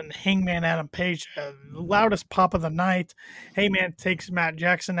none other than Hangman Adam Page, the loudest pop of the night. Hangman takes Matt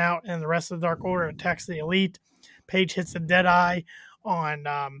Jackson out, and the rest of the Dark Order attacks the Elite. Page hits a dead eye on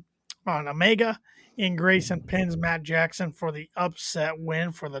Omega, and Grayson pins Matt Jackson for the upset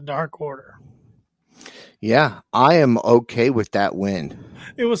win for the Dark Order. Yeah, I am okay with that win.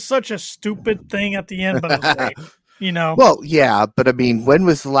 It was such a stupid thing at the end, but it was great, you know. Well, yeah, but I mean, when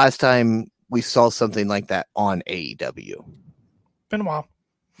was the last time we saw something like that on AEW? Been a while.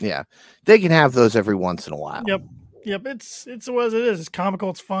 Yeah, they can have those every once in a while. Yep. It's what it is. It's comical.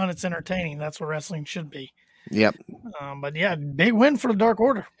 It's fun. It's entertaining. That's what wrestling should be. Yep. But yeah, big win for the Dark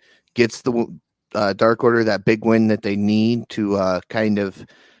Order. Gets the Dark Order that big win that they need to kind of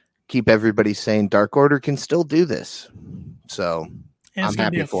keep everybody saying Dark Order can still do this. So and it's I'm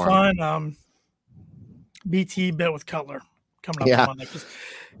happy for him. Fun BT bit with Cutler coming up on Monday.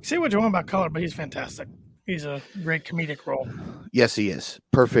 Say what you want about Cutler, but he's fantastic. He's a great comedic role. Yes, he is.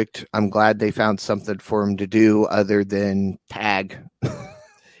 Perfect. I'm glad they found something for him to do other than tag.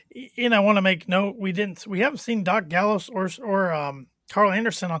 And I want to make note, we haven't seen Doc Gallows or Carl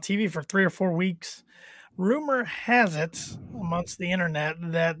Anderson on TV for 3 or 4 weeks. Rumor has it amongst the internet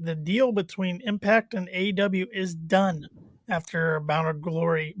that the deal between Impact and AEW is done after Bound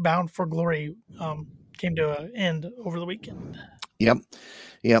for Glory came to an end over the weekend. Yep.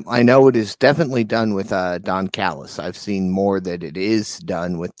 I know it is definitely done with Don Callis. I've seen more that it is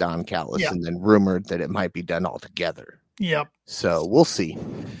done with Don Callis, and then rumored that it might be done altogether. Yep. So we'll see.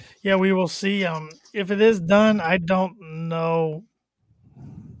 Yeah, we will see. If it is done, I don't know.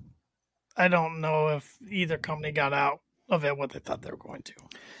 I don't know if either company got out of it what they thought they were going to.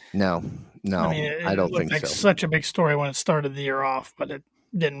 No, I mean, I don't think like so. Such a big story when it started the year off, but it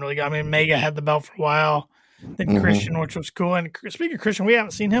didn't really go. I mean, Mega had the belt for a while. Then Christian, which was cool. And speaking of Christian, we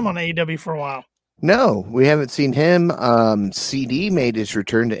haven't seen him on AEW for a while. No, we haven't seen him. CD made his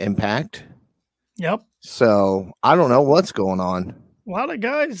return to Impact. Yep. So I don't know what's going on. A lot of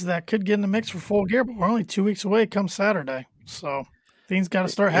guys that could get in the mix for Full Gear, but we're only 2 weeks away come Saturday. So things got to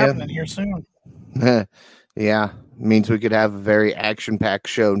start happening here soon. Yeah. Means we could have a very action-packed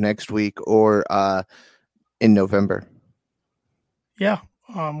show next week or in November. Yeah.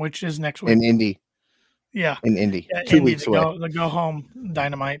 Which is next week. In Indy. Yeah. In Indy. Yeah, 2 weeks away. The go home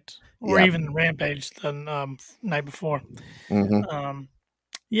Dynamite or even Rampage the night before.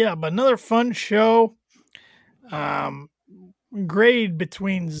 Yeah, but another fun show. Grade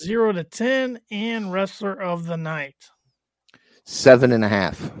between 0 to 10 and Wrestler of the Night.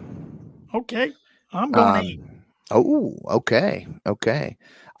 7.5. Okay. I'm going 8. Oh, okay.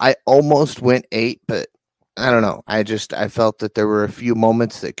 I almost went 8, but I don't know. I felt that there were a few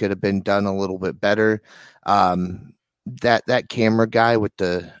moments that could have been done a little bit better. That camera guy with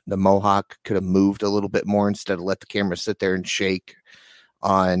the mohawk could have moved a little bit more instead of let the camera sit there and shake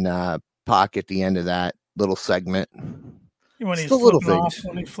on Pac at the end of that little segment. When he's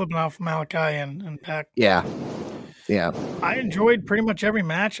flipping off Malachi and Pac. Yeah. I enjoyed pretty much every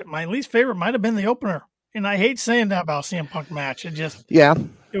match. My least favorite might have been the opener. And I hate saying that about CM Punk match.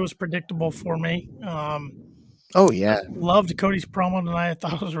 It was predictable for me. Loved Cody's promo tonight. I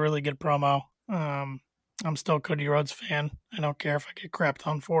thought it was a really good promo. I'm still a Cody Rhodes fan. I don't care if I get crapped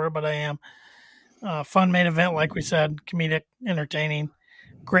on for it, but I am. Fun main event, like we said, comedic, entertaining.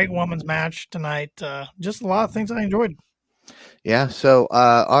 Great women's match tonight. Just a lot of things I enjoyed. Yeah. So,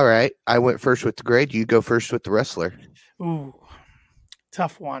 all right. I went first with the grade. You go first with the wrestler. Ooh,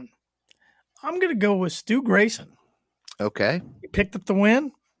 tough one. I'm going to go with Stu Grayson. Okay. He picked up the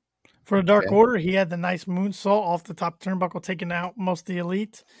win. For the Dark Okay. Order, he had the nice moonsault off the top turnbuckle, taking out most of the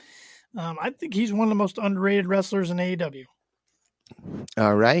elite. I think he's one of the most underrated wrestlers in AEW.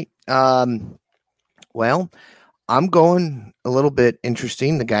 All right. Well, I'm going a little bit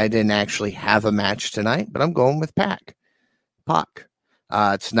interesting. The guy didn't actually have a match tonight, but I'm going with Pac.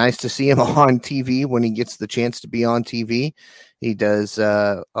 It's nice to see him on TV when he gets the chance to be on TV. He does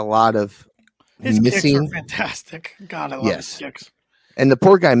a lot of His missing. kicks are fantastic. God, I love his kicks. And the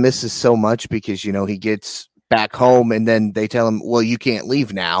poor guy misses so much because, he gets back home and then they tell him, well, you can't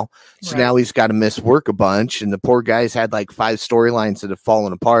leave now. So now he's got to miss work a bunch. And the poor guy's had like 5 storylines that have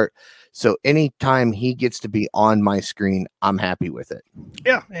fallen apart. So anytime he gets to be on my screen, I'm happy with it.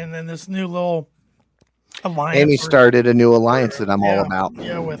 Yeah. And then this new little alliance. And he started a new alliance that I'm all about.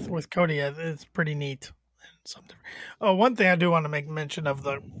 Yeah, with Cody. It's pretty neat. Oh, one thing I do want to make mention of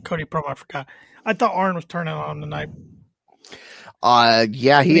the Cody promo, I forgot. I thought Arn was turning on him tonight.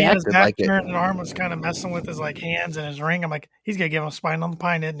 Yeah, he acted like it. And Arn was kind of messing with his hands and his ring. I'm like, he's gonna give him a spine on the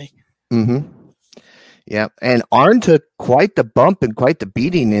pine, isn't he? Mm-hmm. Yeah, and Arn took quite the bump and quite the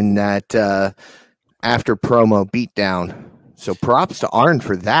beating in that after promo beatdown. So props to Arn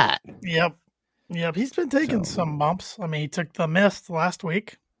for that. Yep. He's been taking some bumps. I mean, he took the mist last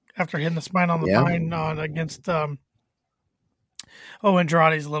week after hitting the spine on the pine against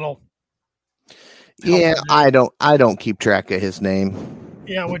Andrade's little. Yeah, I don't keep track of his name.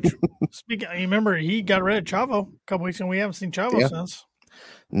 Yeah, which speaking, you remember he got rid of Chavo a couple weeks ago. We haven't seen Chavo since.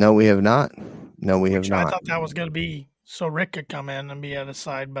 No, we have not. I thought that was going to be so Rick could come in and be at his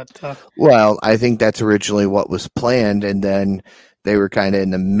side, but well, I think that's originally what was planned, and then they were kind of in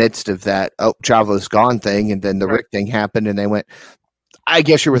the midst of that. Oh, Chavo's gone thing, and then the Rick thing happened, and they went, I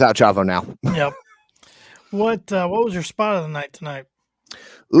guess you're without Chavo now. Yep. What was your spot of the night tonight?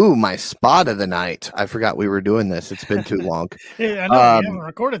 Ooh, my spot of the night. I forgot we were doing this. It's been too long. Yeah, I know. We haven't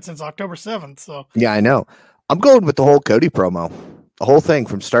recorded since October 7th. So yeah, I know. I'm going with the whole Cody promo. The whole thing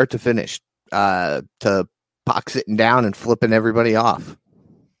from start to finish. To Pac sitting down and flipping everybody off.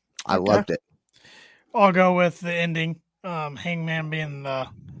 I loved it. I'll go with the ending. Hangman being the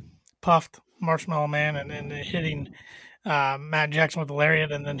puffed Marshmallow Man and hitting Matt Jackson with the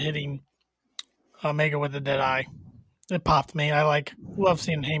lariat and then hitting Omega with the dead eye. It popped me. I love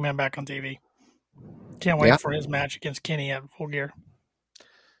seeing Hangman back on TV. Can't wait for his match against Kenny at Full Gear.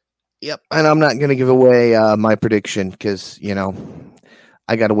 Yep, and I'm not going to give away my prediction because,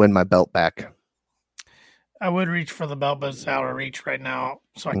 I got to win my belt back. I would reach for the belt, but it's out of reach right now,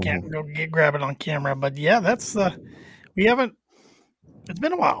 so I can't go grab it on camera. But yeah, it's been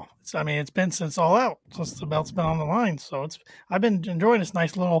a while. It's been since All Out, since the belt's been on the line. So I've been enjoying this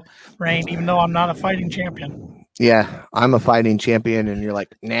nice little reign, even though I'm not a fighting champion. Yeah, I'm a fighting champion, and you're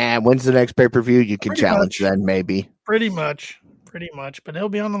like, nah, when's the next pay-per-view? You can challenge then, maybe. Pretty much. But it'll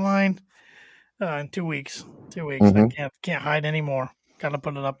be on the line in 2 weeks. 2 weeks. I can't hide anymore. Got to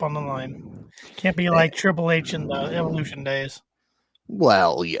put it up on the line. Can't be like Triple H in the Evolution days.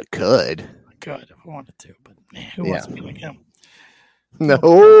 Well, you could. I could if I wanted to, but who wants to be like him?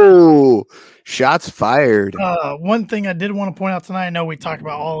 No, shots fired. One thing I did want to point out tonight, I know we talk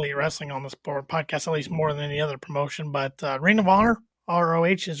about All Elite Wrestling on this podcast at least more than any other promotion, but Ring of Honor,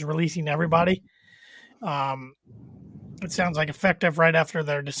 ROH, is releasing everybody. It sounds like effective right after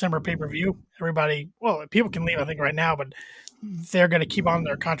their December pay-per-view. Everybody, well, people can leave, I think, right now, but they're going to keep on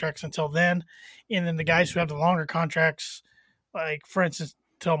their contracts until then. And then the guys who have the longer contracts, like, for instance,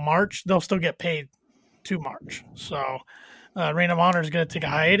 till March, they'll still get paid to March. So Ring of Honor is going to take a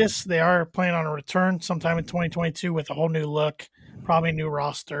hiatus. They are planning on a return sometime in 2022 with a whole new look, probably a new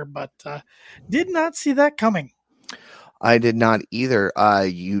roster, but did not see that coming. I did not either.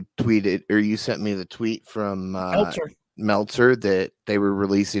 You tweeted, or you sent me the tweet from Meltzer that they were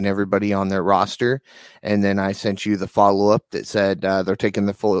releasing everybody on their roster, and then I sent you the follow-up that said they're taking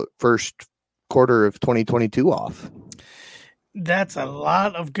the first quarter of 2022 off. That's a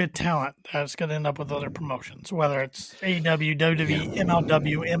lot of good talent that's going to end up with other promotions, whether it's AEW, WWE,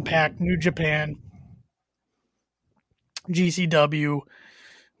 MLW, Impact, New Japan, GCW,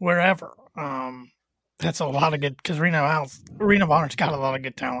 wherever. That's a lot of good, because Ring of Honor's got a lot of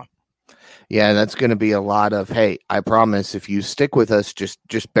good talent. Yeah, that's going to be a lot of, hey, I promise if you stick with us,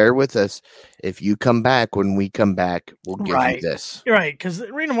 just bear with us. If you come back, when we come back, we'll give you this. You're right, because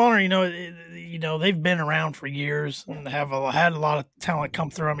Ring of Honor, they've been around for years and have had a lot of talent come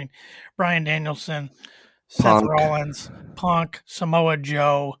through. I mean, Bryan Danielson, Seth Rollins, Punk, Samoa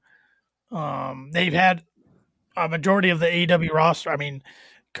Joe. They've had a majority of the AEW roster. I mean,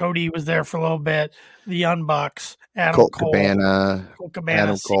 Cody was there for a little bit. The Young Bucks, Colt Cabana,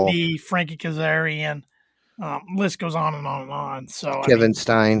 CD, Frankie Kazarian. List goes on and on and on. So Kevin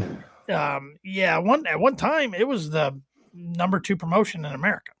Stein. at one time it was the number 2 promotion in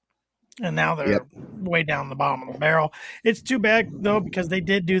America, and now they're way down the bottom of the barrel. It's too bad though, because they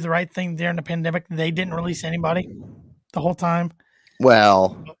did do the right thing during the pandemic. They didn't release anybody the whole time.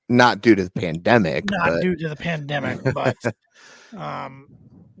 Well, not due to the pandemic. Due to the pandemic, but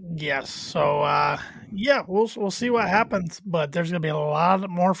yes. So we'll see what happens. But there's going to be a lot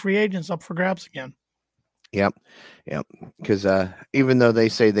more free agents up for grabs again. Yep. Because even though they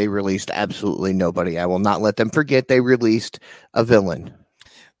say they released absolutely nobody, I will not let them forget they released a villain.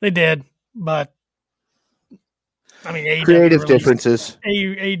 They did, but I mean, AEW creative differences.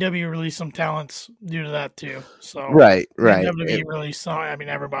 AEW released some talents due to that too. So right. WWE released some. I mean,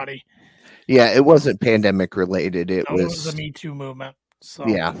 everybody. Yeah, it wasn't pandemic related. It was the Me Too movement. So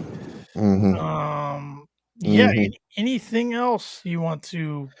yeah. Anything else you want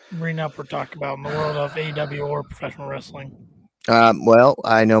to bring up or talk about in the world of AEW or professional wrestling? Well,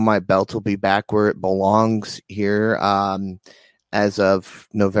 I know my belt will be back where it belongs here. As of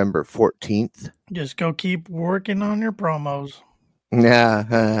November 14th. Just go keep working on your promos.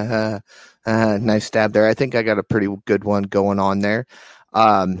 Yeah. Nice stab there. I think I got a pretty good one going on there.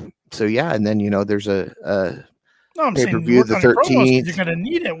 So yeah, and then there's a I'm pay-per-view the 13th. You're gonna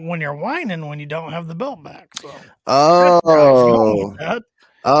need it when you're whining when you don't have the belt back. So.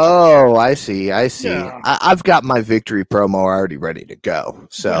 I see. Yeah. I've got my victory promo already ready to go.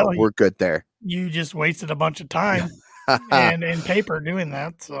 So we're good there. You just wasted a bunch of time. and paper doing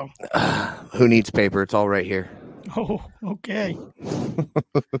that. So who needs paper? It's all right here. Oh, okay.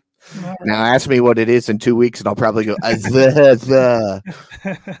 Now ask me what it is in 2 weeks, and I'll probably go. No,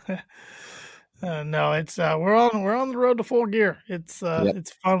 it's we're on the road to Full Gear. It's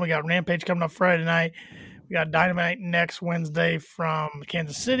fun. We got Rampage coming up Friday night. We got Dynamite next Wednesday from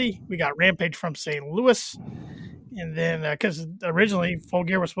Kansas City. We got Rampage from St. Louis, and then because originally Full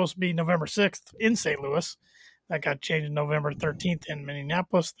Gear was supposed to be November 6th in St. Louis. That got changed to November 13th in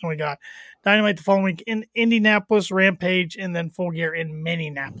Minneapolis. Then we got Dynamite the following week in Indianapolis, Rampage, and then Full Gear in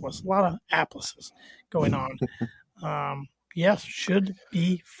Minneapolis. A lot of Appleses going on. Yes, should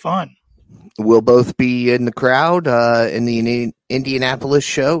be fun. We'll both be in the crowd in the Indianapolis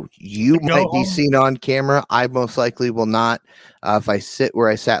show. You might be seen on camera. I most likely will not. If I sit where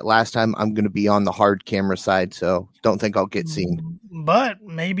I sat last time, I'm going to be on the hard camera side, so don't think I'll get seen. But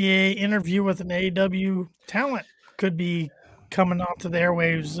maybe an interview with an AEW talent could be coming onto the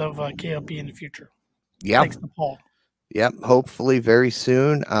airwaves of KLP in the future. Yeah. Thanks to Paul. Yep, hopefully very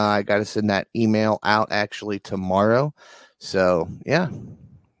soon. I got to send that email out actually tomorrow. So, yeah.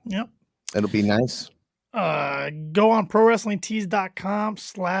 Yep. It'll be nice. Go on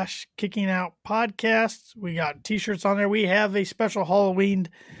prowrestlingtees.com/kickingoutpodcast. We got t-shirts on there. We have a special Halloween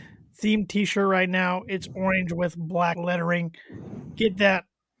themed t-shirt right now. It's orange with black lettering. Get that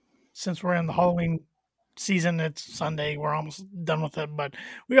since we're in the Halloween season. It's Sunday. We're almost done with it. But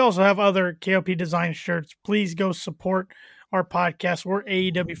we also have other KOP design shirts. Please go support our podcast. We're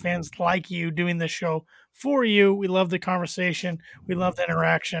AEW fans like you doing this show for you. We love the conversation. We love the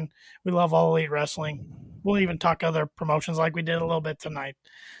interaction. We love All Elite Wrestling. We'll even talk other promotions like we did a little bit tonight.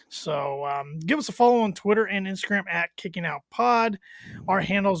 So give us a follow on Twitter and Instagram at Kicking Out Pod. Our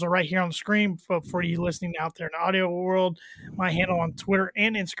handles are right here on the screen for you listening out there in the audio world. My handle on Twitter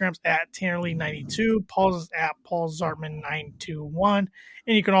and Instagram is at TannerLee92. Paul's is at PaulZartman921.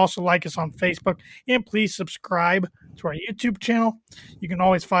 And you can also like us on Facebook. And please subscribe to our YouTube channel. You can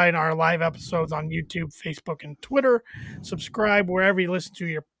always find our live episodes on YouTube, Facebook, and Twitter. Subscribe wherever you listen to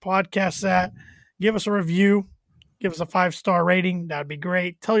your podcasts at. Give us a review. Give us a 5-star rating. That'd be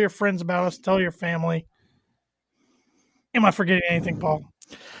great. Tell your friends about us. Tell your family. Am I forgetting anything, Paul?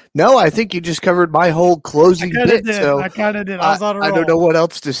 No, I think you just covered my whole closing bit. So I kind of did. I was on a roll. I don't know what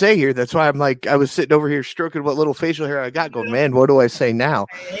else to say here. That's why I was sitting over here stroking what little facial hair I got going, man, what do I say now?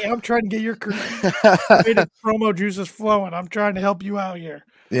 Hey, I'm trying to get your creative promo juices flowing. I'm trying to help you out here.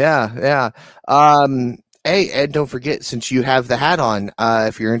 Yeah. Hey, Ed, don't forget, since you have the hat on,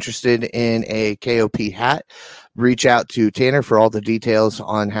 if you're interested in a KOP hat, reach out to Tanner for all the details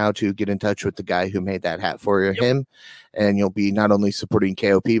on how to get in touch with the guy who made that hat for him. And you'll be not only supporting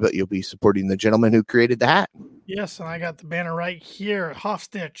KOP, but you'll be supporting the gentleman who created the hat. Yes, and I got the banner right here,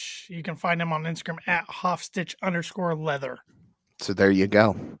 Hofstitch. You can find him on Instagram at Hofstitch_leather. So there you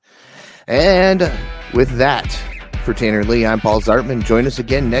go. And with that, for Tanner Lee, I'm Paul Zartman. Join us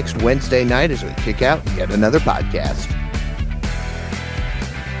again next Wednesday night as we kick out yet another podcast.